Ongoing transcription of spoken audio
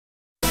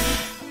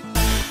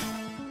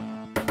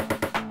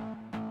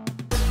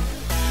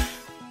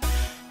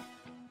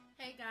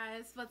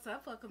guys, what's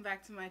up? Welcome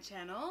back to my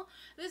channel.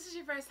 This is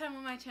your first time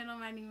on my channel.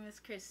 My name is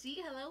Christy.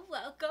 Hello,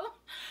 welcome.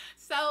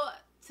 So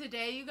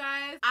today, you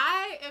guys,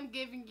 I am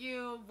giving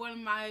you one of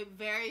my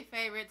very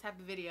favorite type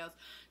of videos.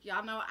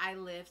 Y'all know I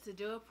live to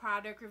do a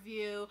product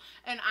review,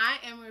 and I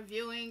am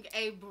reviewing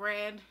a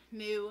brand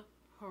new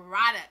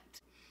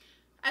product.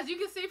 As you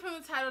can see from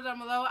the title down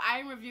below, I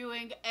am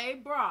reviewing a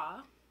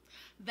bra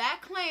that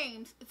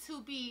claims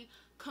to be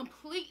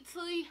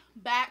completely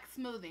back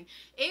smoothing.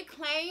 It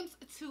claims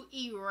to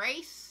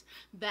erase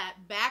that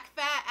back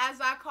fat,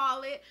 as I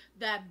call it,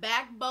 that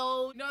back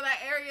bulge, you know, that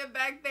area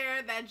back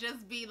there that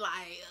just be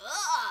like,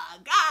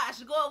 ugh,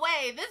 gosh, go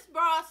away. This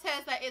bra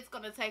says that it's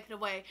gonna take it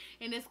away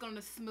and it's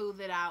gonna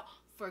smooth it out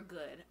for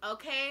good.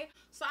 Okay,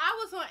 so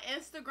I was on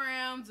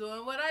Instagram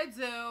doing what I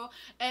do,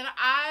 and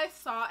I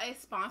saw a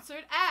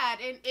sponsored ad,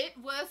 and it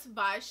was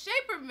by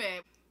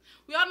Shapermint.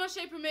 We all know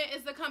Shapermint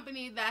is the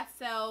company that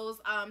sells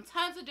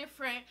tons of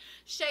different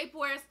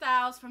shapewear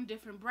styles from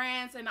different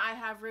brands, and I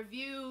have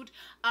reviewed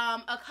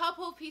a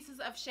couple pieces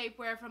of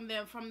shapewear from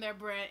them, from their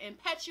brand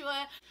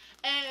Impetua.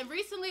 And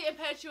recently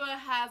Impetua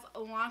has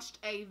launched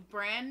a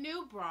brand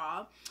new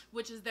bra,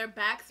 which is their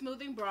back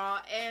smoothing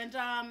bra, and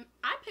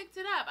I picked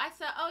it up. I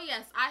said, oh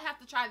yes, I have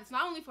to try this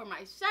not only for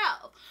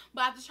myself,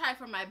 but I have to try it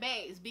for my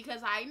babes,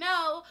 because I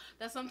know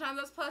that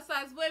sometimes as plus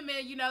size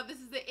women, you know, this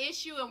is the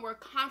issue, and we're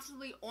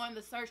constantly on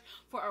the search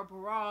for a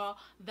bra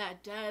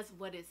that does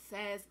what it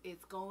says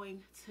it's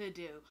going to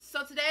do.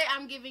 So today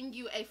I'm giving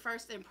you a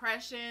first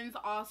impressions,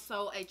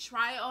 also a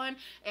try on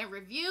and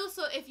review.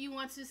 So if you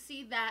want to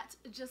see that,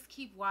 just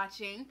keep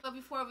watching. But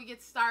before we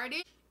get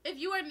started, if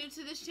you are new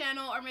to this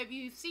channel, or maybe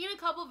you've seen a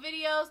couple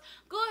videos,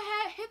 go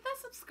ahead, hit that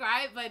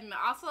subscribe button.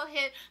 Also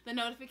hit the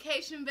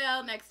notification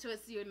bell next to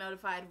it so you're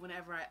notified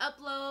whenever I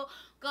upload.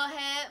 Go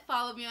ahead,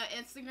 follow me on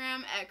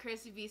Instagram at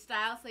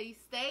ChristyVStyle so you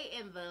stay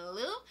in the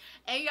loop.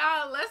 And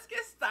y'all, let's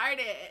get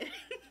started.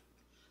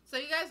 So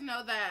you guys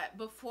know that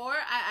before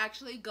I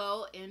actually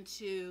go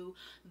into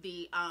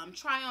the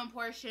try on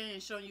portion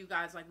and showing you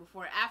guys like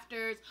before and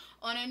afters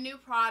on a new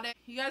product,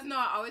 you guys know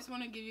I always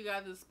want to give you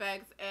guys the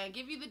specs and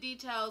give you the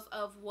details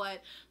of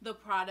what the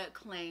product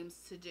claims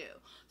to do.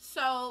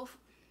 So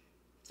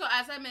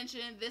as I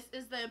mentioned, this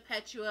is the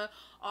Impetua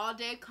All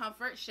Day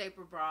Comfort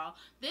Shaper Bra.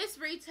 This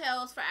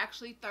retails for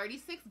actually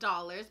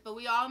 $36, but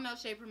we all know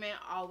Shapermint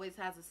always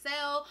has a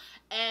sale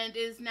and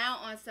is now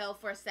on sale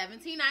for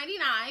 $17.99,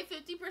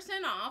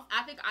 50% off.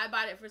 I think I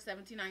bought it for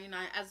 $17.99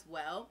 as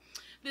well.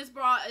 This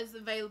bra is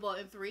available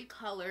in 3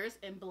 colors,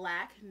 in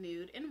black,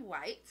 nude, and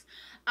white.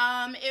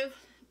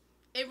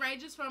 It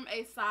ranges from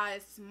a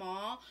size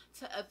small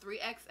to a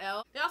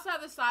 3XL. They also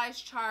have the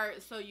size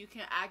chart so you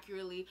can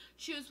accurately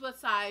choose what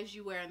size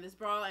you wear in this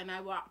bra, and I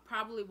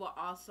probably will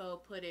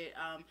also put it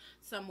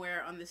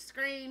somewhere on the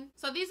screen.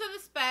 So these are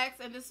the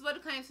specs, and this is what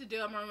it claims to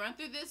do. I'm going to run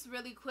through this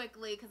really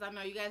quickly because I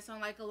know you guys don't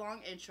like a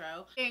long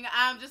intro. And,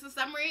 just a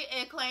summary,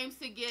 it claims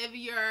to give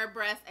your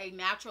breast a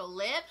natural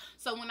lift.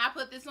 So when I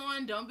put this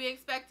on, don't be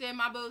expecting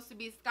my boobs to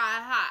be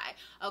sky high,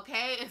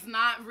 okay? It's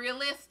not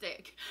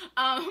realistic.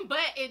 But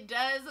it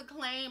does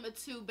claim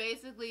to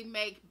basically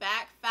make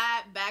back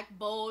fat, back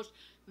bulge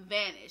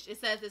vanish. It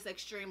says it's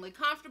extremely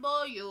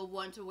comfortable. You'll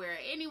want to wear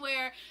it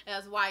anywhere. It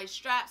has wide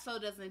straps so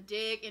it doesn't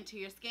dig into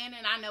your skin,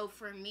 and I know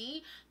for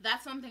me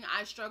that's something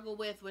I struggle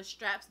with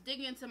straps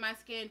digging into my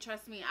skin.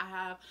 Trust me, I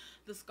have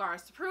the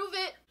scars to prove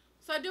it.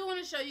 So I do want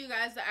to show you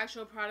guys the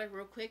actual product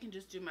real quick and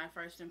just do my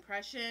first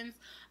impressions.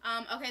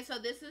 Okay, so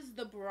this is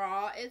the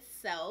bra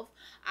itself.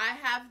 I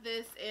have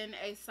this in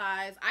a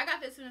size, I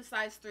got this in a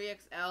size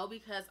 3XL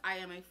because I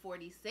am a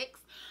 46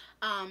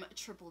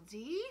 triple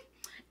D.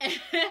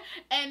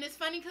 And it's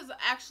funny because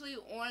actually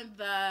on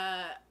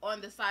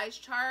the size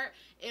chart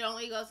it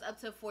only goes up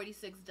to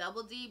 46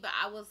 double D, but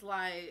I was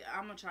like,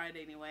 I'm gonna try it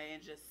anyway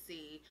and just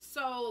see.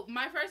 So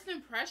my first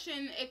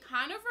impression, it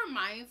kind of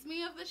reminds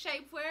me of the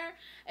shapewear.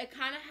 It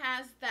kind of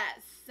has that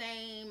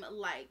same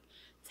like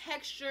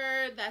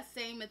texture, that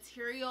same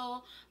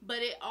material, but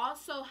it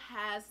also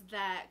has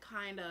that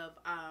kind of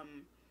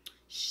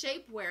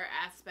shapewear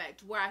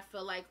aspect where I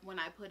feel like when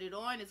I put it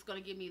on, it's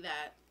gonna give me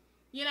that,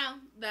 you know,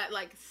 that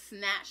like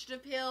snatched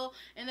appeal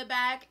in the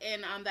back,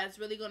 and that's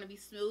really going to be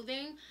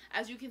smoothing.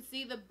 As you can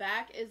see, the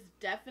back is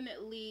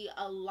definitely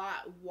a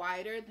lot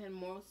wider than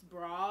most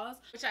bras,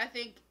 which I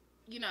think,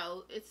 you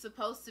know, it's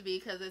supposed to be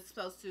because it's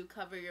supposed to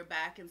cover your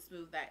back and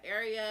smooth that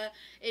area.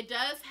 It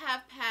does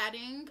have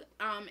padding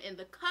in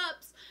the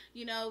cups,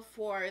 you know,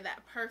 for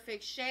that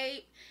perfect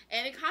shape,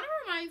 and it kind of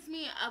reminds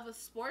me of a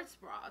sports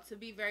bra, to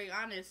be very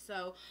honest.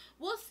 So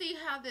we'll see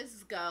how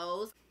this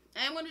goes.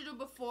 I'm going to do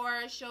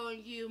before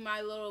showing you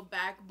my little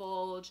back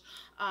bulge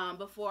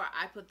before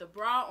I put the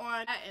bra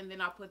on, and then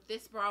I'll put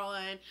this bra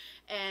on,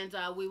 and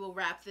we will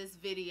wrap this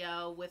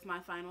video with my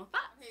final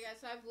thoughts. Okay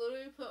guys, so I've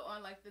literally put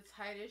on like the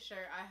tightest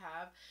shirt I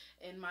have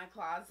in my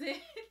closet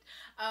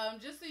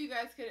just so you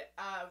guys could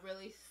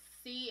really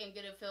see and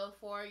get a feel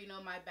for, you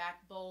know, my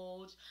back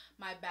bulge,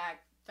 my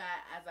back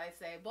fat, as I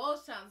say. Bulge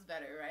sounds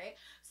better, right?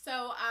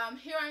 So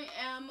here I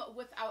am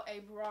without a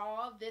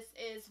bra. This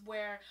is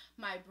where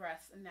my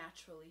breasts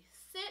naturally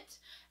sit.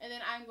 And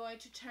then I'm going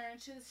to turn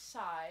to the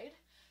side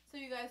so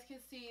you guys can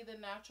see the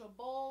natural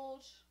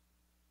bulge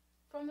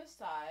from the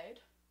side.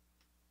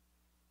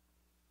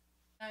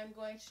 I'm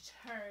going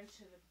to turn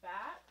to the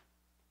back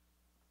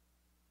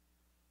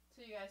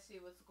so you guys see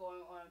what's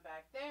going on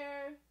back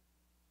there.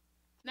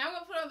 Now I'm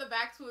going to put on the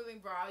back smoothing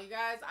bra. You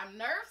guys, I'm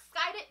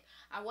nerve-sighted.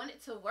 I want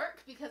it to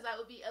work because that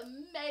would be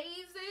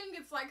amazing.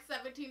 It's like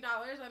 $17.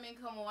 I mean,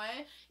 come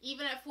on.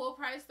 Even at full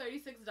price,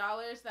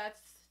 $36,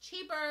 that's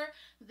cheaper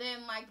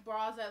than like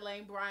bras at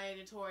Lane Bryant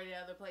and Tory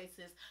and other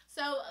places.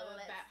 So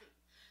let's see.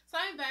 So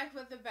I'm back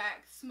with the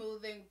back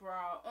smoothing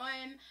bra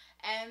on,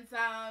 and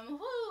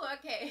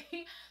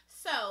okay.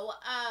 So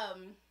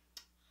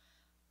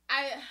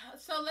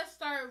let's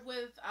start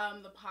with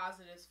the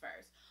positives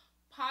first.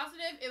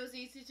 Positive, it was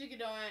easy to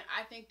get on.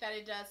 I think that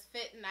it does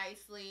fit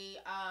nicely.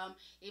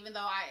 Even though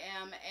I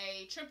am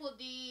a triple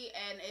D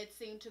and it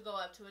seemed to go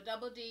up to a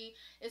double D,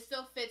 it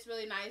still fits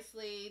really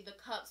nicely. The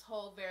cups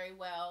hold very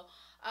well.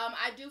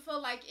 I do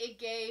feel like it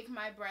gave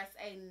my breasts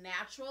a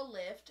natural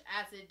lift,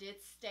 as it did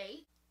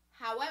state.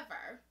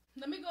 However,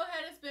 let me go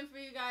ahead and spin for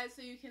you guys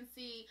so you can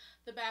see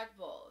the back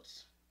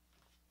bulge.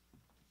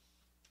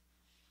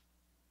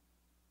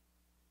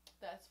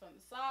 That's from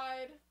the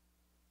side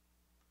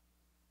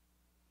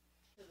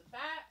to the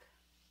back.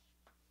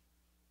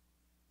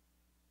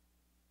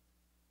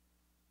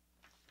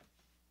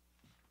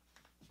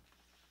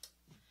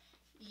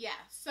 Yeah,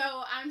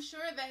 so I'm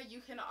sure that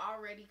you can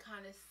already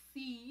kind of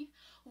see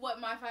what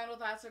my final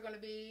thoughts are going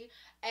to be.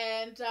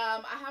 And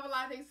I have a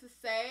lot of things to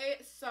say,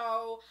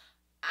 so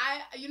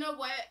you know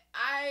what,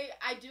 I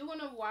do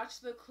want to watch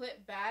the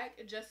clip back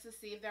just to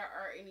see if there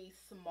are any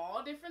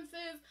small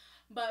differences,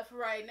 but for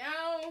right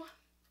now,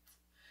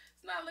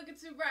 it's not looking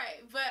too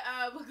bright. But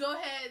go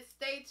ahead,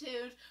 stay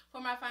tuned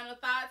for my final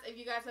thoughts. If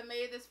you guys have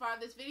made it this far in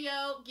this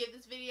video, give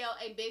this video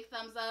a big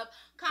thumbs up.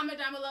 Comment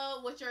down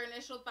below what your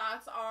initial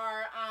thoughts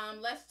are.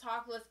 Let's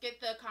talk. Let's get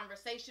the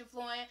conversation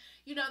flowing.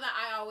 You know that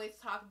I always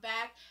talk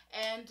back.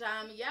 And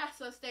yeah,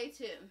 so stay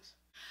tuned.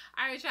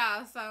 Alright,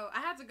 y'all, so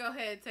I had to go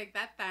ahead and take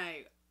that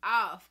thing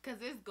off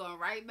because it's going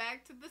right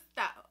back to the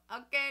stove,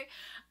 okay?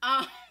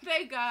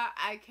 Thank God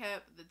I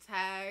kept the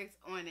tags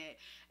on it,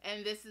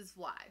 and this is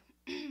why.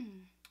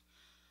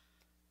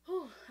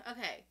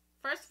 Okay,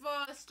 first of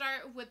all, let's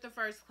start with the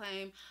first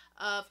claim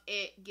of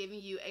it giving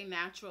you a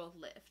natural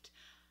lift.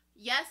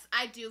 Yes,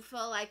 I do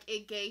feel like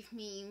it gave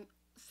me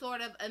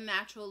sort of a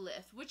natural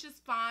lift, which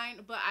is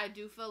fine, but I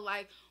do feel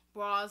like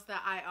bras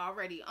that I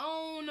already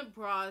own,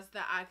 bras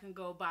that I can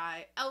go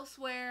buy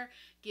elsewhere,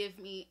 give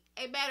me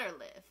a better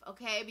lift,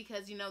 okay?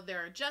 Because, you know,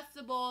 they're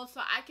adjustable,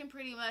 so I can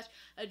pretty much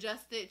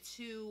adjust it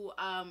to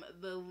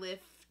the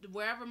lift,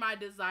 wherever my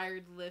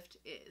desired lift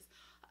is,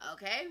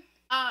 okay?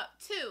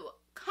 2,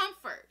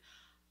 comfort.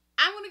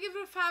 I'm going to give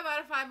it a 5 out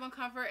of 5 on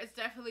comfort. It's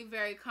definitely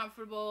very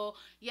comfortable.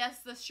 Yes,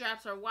 the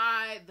straps are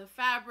wide. The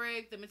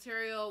fabric, the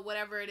material,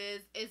 whatever it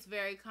is, it's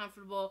very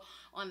comfortable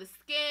on the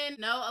skin.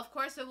 No, of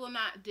course it will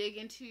not dig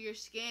into your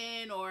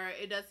skin, or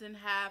it doesn't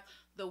have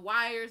the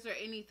wires or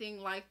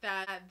anything like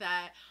that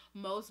that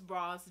most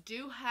bras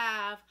do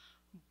have.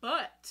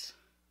 But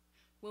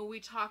when we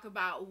talk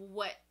about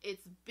what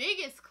its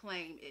biggest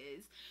claim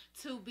is,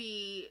 to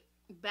be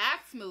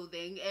back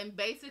smoothing and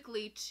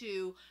basically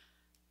to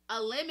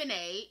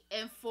eliminate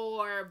and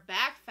for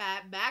back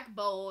fat, back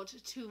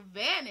bulge to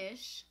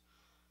vanish.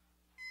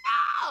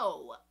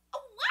 No! What?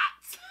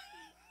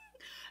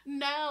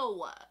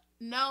 No,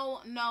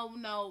 not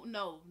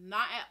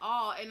at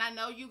all. And I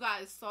know you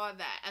guys saw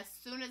that as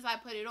soon as I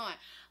put it on.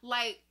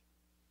 Like,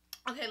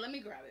 okay, let me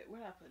grab it. Where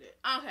did I put it?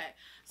 Okay,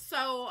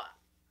 so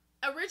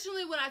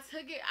originally when I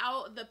took it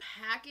out the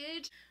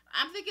package,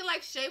 I'm thinking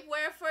like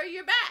shapewear for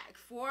your back,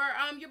 for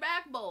your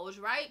back bulge,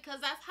 right? Because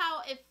that's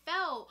how it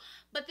felt.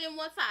 But then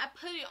once I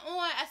put it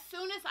on, as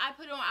soon as I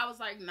put it on, I was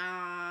like,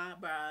 nah,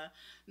 bruh.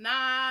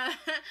 Nah,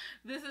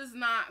 this is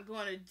not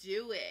going to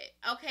do it.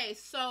 Okay,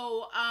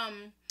 so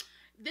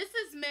this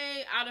is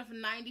made out of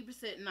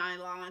 90%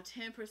 nylon,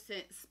 10%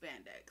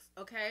 spandex,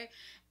 okay?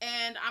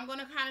 And I'm going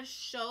to kind of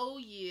show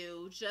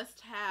you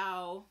just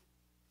how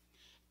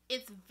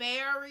it's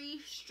very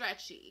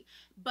stretchy,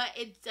 but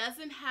it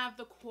doesn't have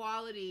the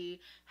quality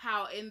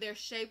how in their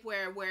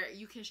shapewear where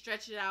you can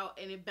stretch it out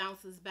and it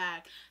bounces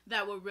back,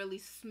 that will really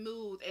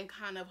smooth and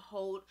kind of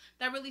hold,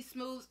 that really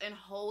smooths and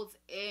holds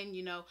in,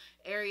 you know,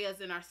 areas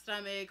in our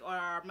stomach or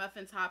our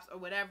muffin tops or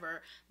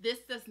whatever. This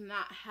does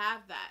not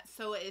have that,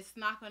 so it's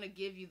not going to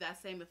give you that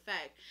same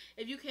effect.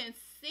 If you can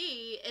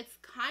see, it's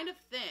kind of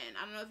thin.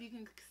 I don't know if you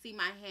can see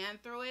my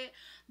hand through it,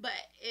 but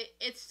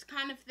it's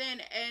kind of thin,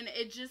 and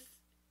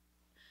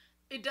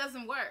it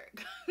doesn't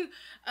work.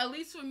 At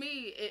least for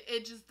me,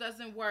 it just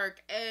doesn't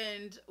work.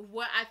 And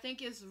what I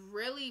think is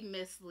really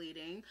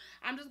misleading,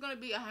 I'm just going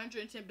to be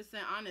 110%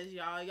 honest,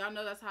 y'all. Y'all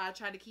know that's how I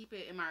try to keep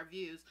it in my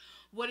reviews.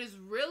 What is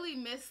really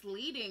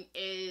misleading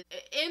is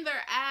in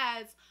their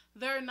ads,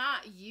 they're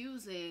not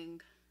using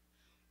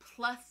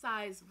plus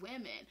size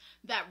women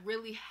that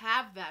really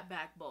have that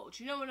back bulge.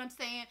 You know what I'm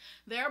saying?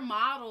 They're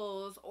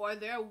models or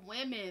they're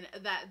women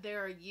that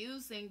they're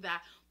using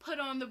that put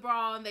on the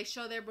bra and they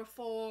show their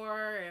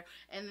before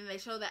and then they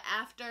show the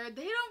after.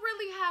 They don't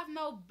really have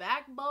no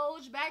back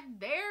bulge back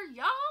there,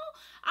 y'all.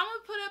 I'm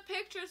gonna put up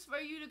pictures for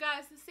you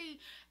guys to see.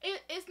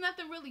 It's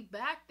nothing really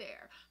back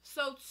there.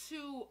 So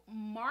to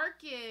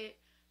market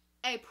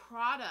a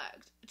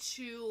product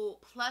to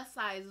plus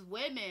size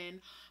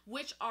women,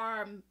 which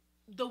are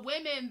the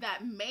women that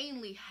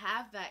mainly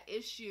have that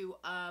issue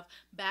of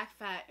back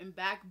fat and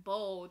back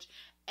bulge,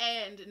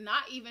 and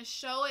not even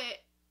show it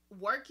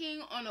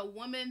working on a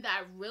woman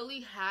that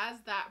really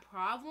has that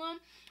problem,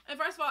 and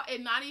first of all,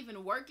 it not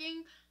even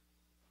working,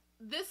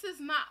 this is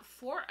not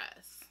for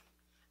us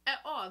at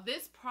all.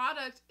 This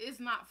product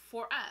is not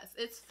for us.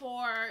 It's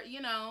for,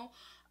 you know,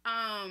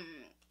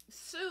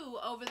 Sue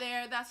over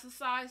there, that's a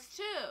size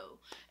 2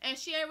 and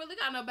she ain't really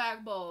got no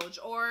back bulge,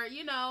 or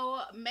you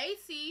know,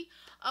 Macy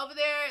over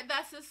there,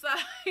 that's a size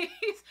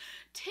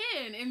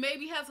 10 and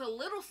maybe has a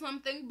little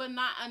something but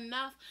not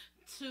enough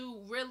to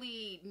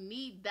really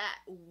need that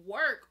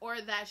work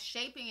or that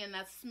shaping and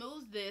that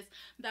smoothness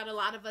that a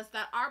lot of us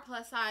that are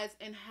plus size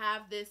and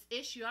have this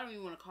issue, I don't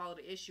even want to call it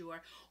an issue,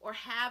 or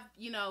have,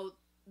 you know,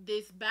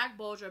 this back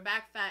bulge or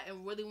back fat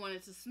and really want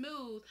it to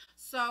smooth.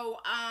 So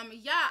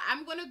yeah,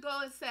 I'm gonna go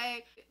and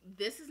say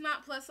this is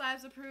not plus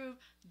size approved.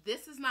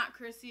 This is not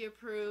Chrissy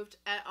approved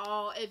at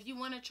all. If you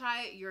want to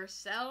try it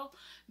yourself,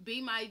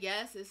 be my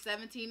guest. It's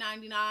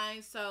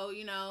 $17.99. So,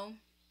 you know,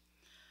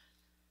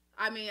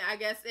 I mean, I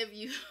guess if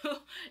you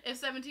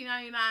if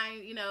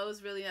 $17.99, you know,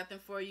 is really nothing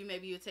for you,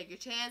 maybe you take your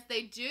chance.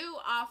 They do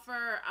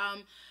offer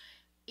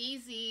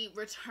easy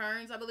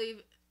returns, I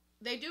believe.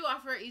 They do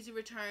offer easy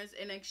returns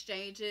and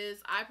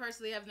exchanges. I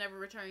personally have never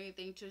returned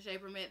anything to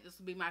Shapermint. This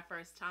will be my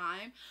first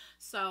time.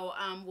 So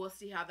we'll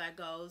see how that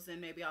goes, and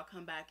maybe I'll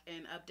come back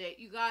and update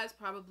you guys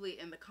probably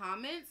in the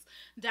comments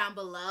down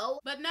below.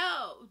 But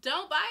no,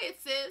 don't buy it,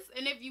 sis.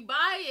 And if you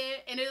buy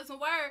it and it doesn't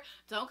work,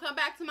 don't come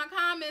back to my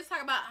comments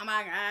talking about, oh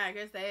my God,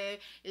 Christine,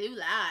 you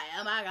lie.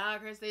 Oh my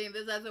God, Christine,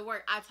 this doesn't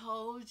work. I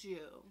told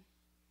you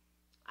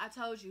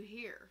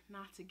here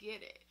not to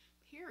get it,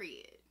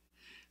 period.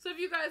 So if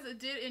you guys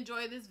did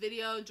enjoy this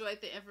video,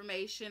 enjoyed the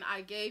information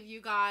I gave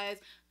you guys,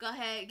 go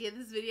ahead, give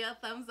this video a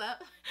thumbs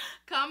up.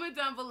 Comment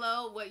down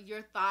below what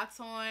your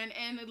thoughts on,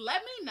 and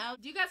let me know,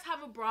 do you guys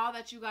have a bra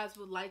that you guys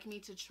would like me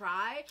to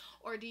try?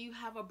 Or do you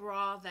have a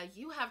bra that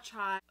you have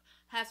tried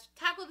has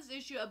tackled this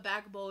issue of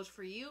back bulge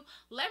for you?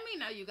 Let me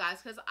know, you guys,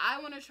 because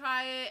I want to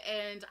try it,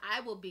 and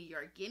I will be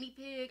your guinea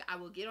pig. I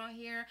will get on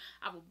here,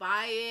 I will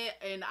buy it,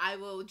 and I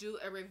will do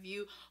a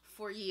review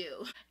for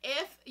you.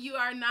 If you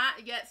are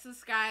not yet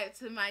subscribed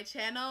to my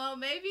channel,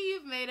 maybe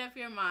you've made up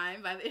your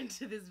mind by the end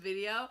of this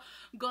video,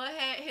 go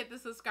ahead, hit the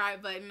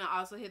subscribe button, and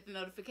also hit the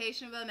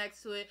notification bell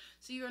next to it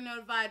so you are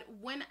notified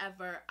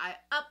whenever I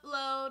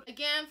upload.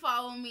 Again,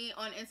 follow me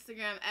on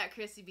Instagram at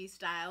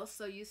ChrissyBStyles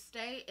so you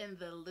stay in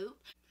the loop.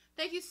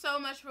 Thank you so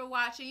much for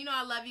watching. You know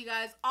I love you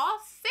guys. All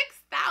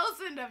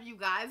 6,000 of you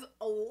guys.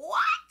 What?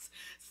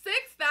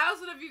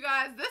 6,000 of you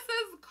guys. This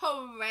is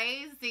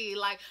crazy.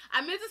 Like,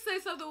 I meant to say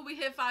something when we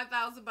hit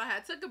 5,000, but I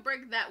took a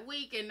break that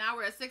week, and now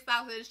we're at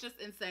 6,000. It's just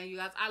insane, you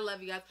guys. I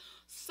love you guys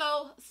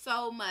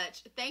so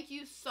much. Thank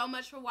you so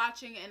much for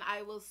watching, and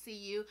I will see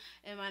you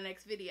in my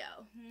next video.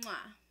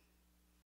 Mwah.